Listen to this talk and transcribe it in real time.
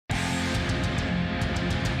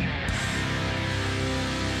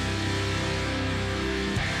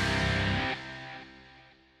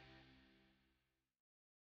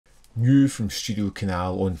New from Studio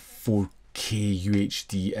Canal on 4K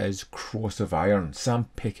UHD is Cross of Iron, Sam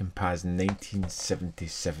Peckinpah's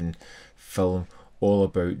 1977 film all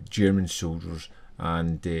about German soldiers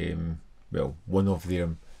and, well, one of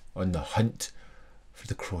them on the hunt for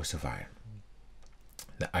the Cross of Iron.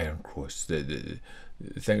 The Iron Cross, the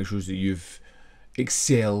thing that shows that you've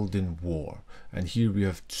excelled in war. And here we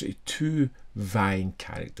have two vying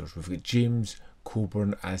characters. We've got James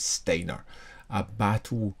Coburn as Steiner, a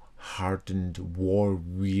battle-hardened,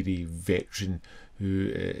 war-weary veteran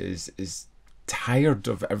who is tired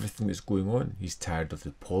of everything that's going on. He's tired of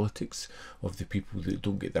the politics, of the people that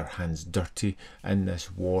don't get their hands dirty in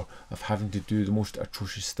this war, of having to do the most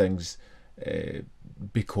atrocious things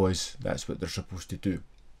because that's what they're supposed to do.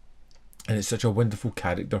 And it's such a wonderful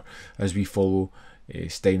character as we follow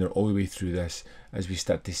Steiner all the way through this, as we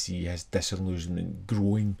start to see his disillusionment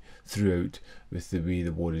growing throughout with the way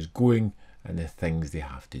the war is going and the things they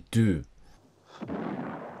have to do.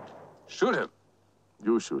 Shoot him.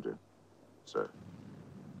 You shoot him, sir.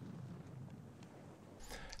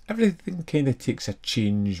 Everything kind of takes a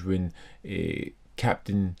change when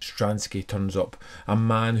Captain Stransky turns up, a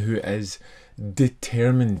man who is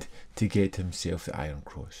determined to get himself the Iron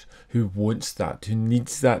Cross, who wants that, who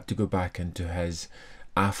needs that to go back into his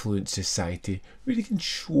affluent society where he can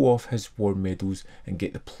show off his war medals and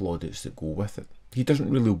get the plaudits that go with it. He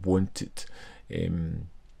doesn't really want it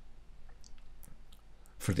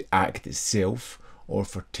for the act itself or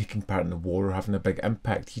for taking part in the war or having a big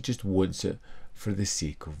impact. He just wants it for the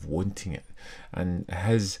sake of wanting it. And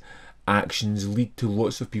his actions lead to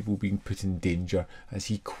lots of people being put in danger as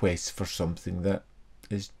he quests for something that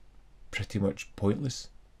is pretty much pointless,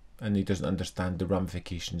 and he doesn't understand the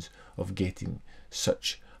ramifications of getting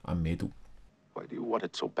such a medal. Why do you want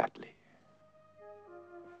it so badly?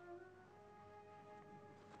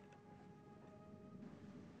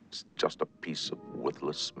 It's just a piece of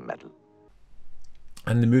worthless metal.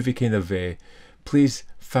 And the movie kind of plays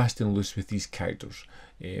fast and loose with these characters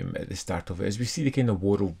at the start of it, as we see the kind of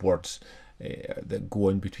war of words that go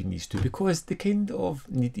on between these two, because they kind of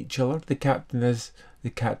need each other. The captain is the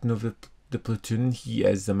captain of the platoon. He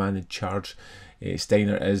is the man in charge.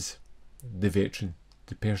 Steiner is the veteran,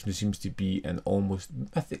 the person who seems to be an almost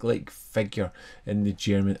mythic-like figure in the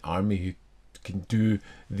German army who can do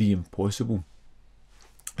the impossible.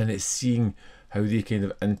 And it's seeing how they kind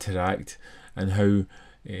of interact and how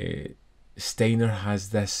Steiner has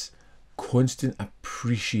this constant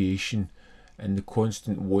appreciation and the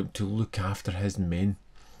constant want to look after his men.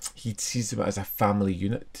 He sees them as a family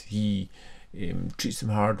unit. He treats them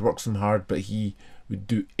hard, works them hard, but he would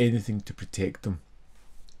do anything to protect them.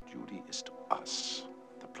 Duty is to us,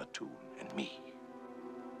 the platoon, and me.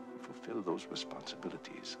 Fulfill those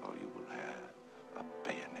responsibilities, or you will have a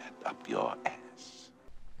bayonet up your ass.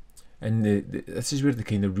 And this is where the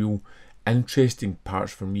kind of real interesting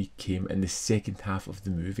parts for me came in the second half of the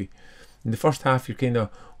movie. In the first half, you're kind of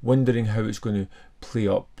wondering how it's going to play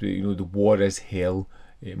up. You know, the war is hell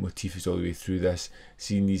motif is all the way through this.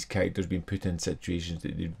 Seeing these characters being put in situations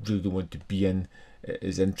that they really don't want to be in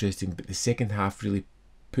is interesting. But the second half really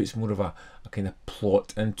puts more of a kind of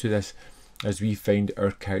plot into this, as we find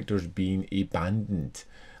our characters being abandoned,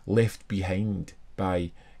 left behind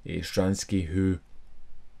by Stransky, who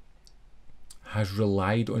has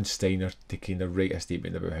relied on Steiner to kind of write a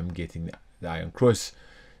statement about him getting the Iron Cross.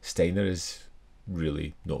 Steiner is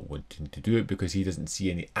really not wanting to do it because he doesn't see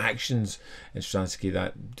any actions in Stransky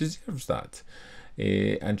that deserves that.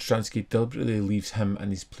 And Stransky deliberately leaves him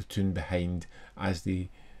and his platoon behind as they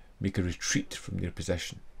make a retreat from their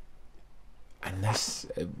position. And this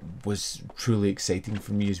was truly exciting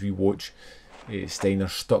for me as we watch Steiner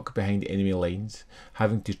stuck behind enemy lines,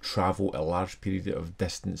 having to travel a large period of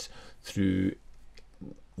distance through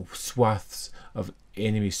swaths of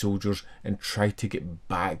enemy soldiers and try to get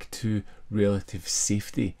back to relative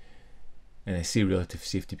safety. And I say relative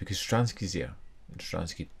safety because Stransky's there, and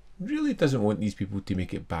Stransky really doesn't want these people to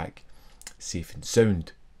make it back safe and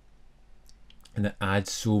sound. And it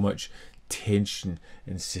adds so much tension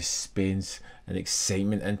and suspense and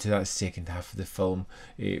excitement into that second half of the film,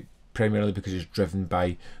 primarily because it's driven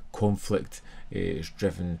by conflict, it's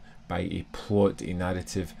driven by a plot, a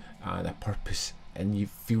narrative and a purpose, and it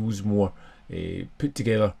feels more put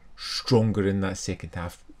together, stronger in that second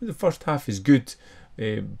half. The first half is good,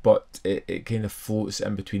 but it kind of floats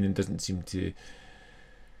in between and doesn't seem to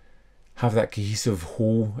have that cohesive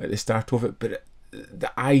whole at the start of it. But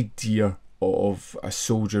the idea of a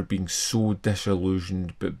soldier being so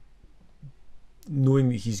disillusioned but knowing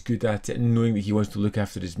that he's good at it and knowing that he wants to look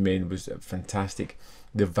after his men was fantastic.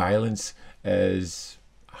 The violence is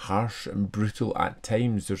harsh and brutal at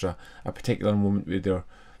times. There's a particular moment where they're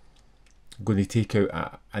going to take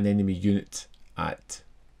out an enemy unit at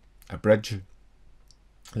a bridge.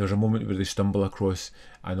 There's a moment where they stumble across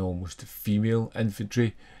an almost female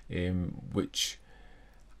infantry, which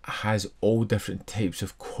has all different types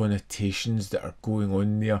of connotations that are going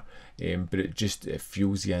on there, but it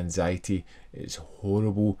fuels the anxiety. It's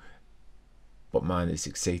horrible, but man, it's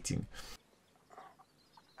exciting.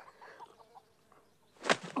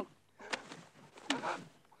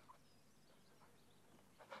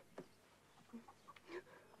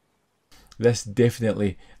 This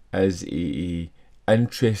definitely is a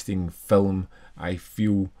interesting film. I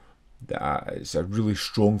feel that it's a really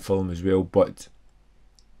strong film as well, but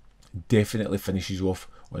definitely finishes off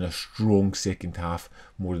on a strong second half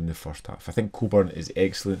more than the first half. I think Coburn is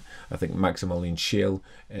excellent. I think Maximilian Schell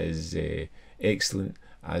is excellent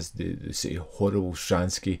as the sort of horrible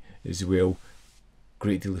Stransky as well.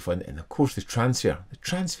 Great deal of fun, and of course the transfer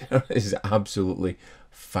is absolutely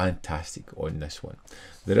fantastic on this one.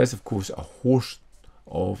 There is of course a host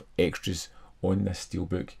of extras on this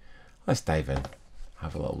Steelbook. Let's dive in,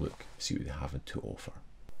 have a little look, see what they have to offer.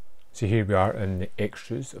 So here we are in the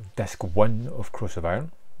extras of disc 1 of Cross of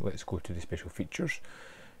Iron. Let's go to the special features.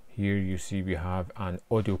 Here you see we have an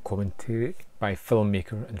audio commentary by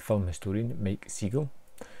filmmaker and film historian Mike Siegel.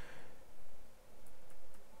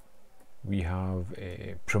 We have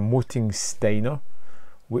Promoting Steiner,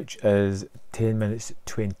 which is 10 minutes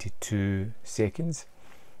 22 seconds.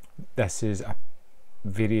 This is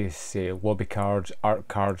various lobby cards, art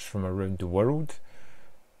cards from around the world.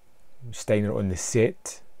 Steiner on the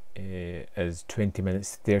set is 20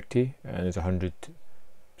 minutes 30, and there's 100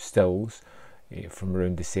 stills from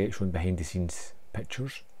around the set showing behind the scenes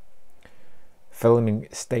pictures. Filming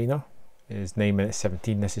Steiner is 9 minutes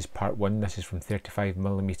 17. This is part 1. This is from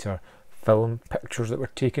 35mm film pictures that were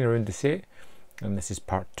taken around the set, and this is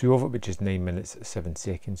part 2 of it, which is 9 minutes 7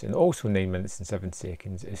 seconds, and also 9 minutes and 7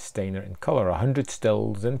 seconds is Steiner in colour, 100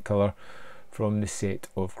 stills in colour from the set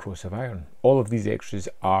of Cross of Iron. All of these extras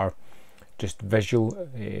are just visual,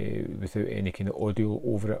 without any kind of audio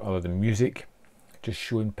over it other than music, just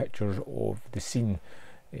showing pictures of the scene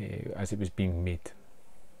as it was being made.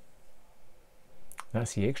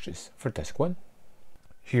 That's the extras for disc 1.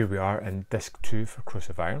 Here we are in disc 2 for Cross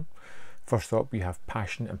of Iron. First up we have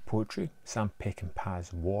Passion and Poetry, Sam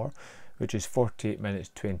Peckinpah's War, which is 48 minutes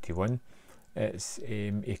 21. It's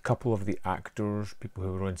a couple of the actors, people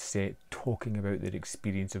who were on set, talking about their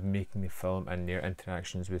experience of making the film and their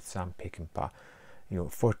interactions with Sam Peckinpah.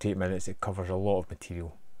 48 minutes, it covers a lot of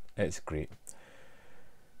material. It's great.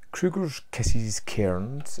 Kruger's Kisses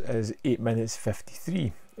Cairns is 8 minutes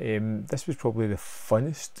 53. This was probably the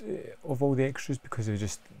funnest of all the extras, because it was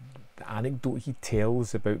just the anecdote he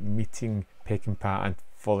tells about meeting Peckinpah and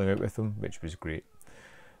falling out with him, which was great.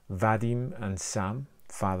 Vadim and Sam,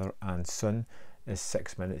 Father and Son, is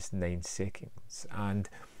 6 minutes 9 seconds, and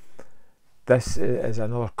this is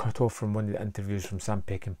another cut off from one of the interviews from Sam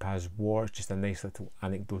Peckinpah's War. It's just a nice little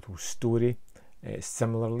anecdotal story.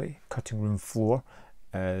 Similarly, Cutting Room Floor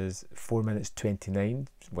is 4 minutes 29.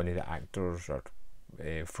 One of the actors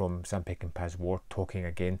from Sam Peckinpah's War talking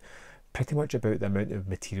again pretty much about the amount of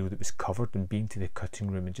material that was covered and being to the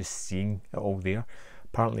cutting room and just seeing it all there.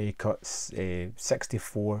 Apparently he cuts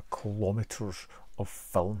 64 kilometres of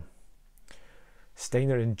film.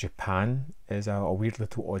 Steiner in Japan is a weird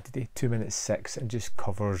little oddity, 2 minutes 6, and just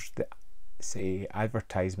covers the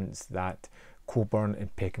advertisements that Coburn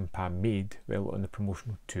and Peckinpah made while on the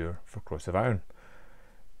promotional tour for Cross of Iron.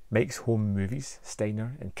 Mike's Home Movies,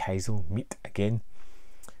 Steiner and Keisel meet again,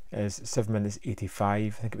 is 7 minutes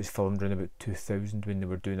 85. I think it was filmed around about 2000 when they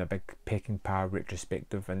were doing a big Peckinpah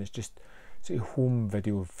retrospective, and it's just sort of home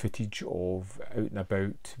video footage of out and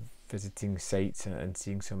about, visiting sites and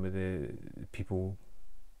seeing some of the people,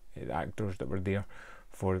 the actors that were there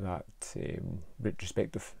for that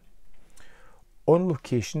retrospective. On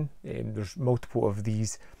location, there's multiple of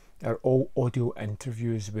these, are all audio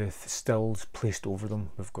interviews with stills placed over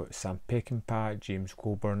them. We've got Sam Peckinpah, James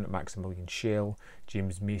Coburn, Maximilian Schell,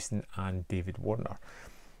 James Mason and David Warner,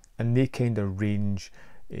 and they kind of range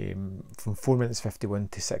from 4 minutes 51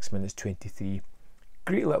 to 6 minutes 23.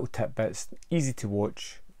 Great little tidbits, easy to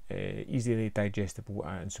watch, easily digestible,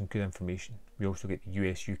 and some good information. We also get the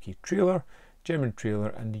US UK trailer, German trailer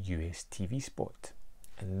and the US TV spot,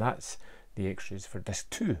 and that's the extras for disc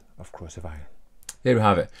 2 of Cross of Iron. There we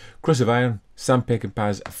have it. Cross of Iron, Sam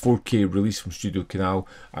Peckinpah's 4K release from Studio Canal.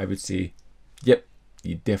 I would say, yep,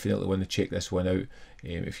 you definitely want to check this one out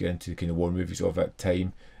if you're into the kind of war movies of that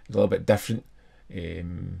time. It's a little bit different,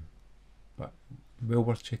 but well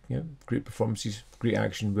worth checking out. Great performances, great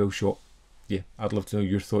action, well shot. Yeah, I'd love to know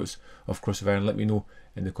your thoughts of Cross of Iron. Let me know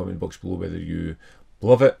in the comment box below whether you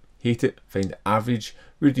love it, hate it, find it average.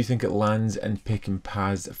 Where do you think it lands in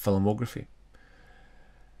Peckinpah's filmography?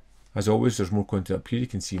 As always, there's more content up here. You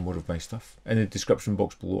can see more of my stuff. In the description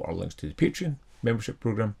box below are links to the Patreon membership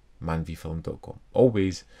program, manvfilm.com. All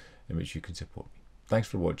ways in which you can support me. Thanks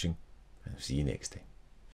for watching, and I'll see you next time.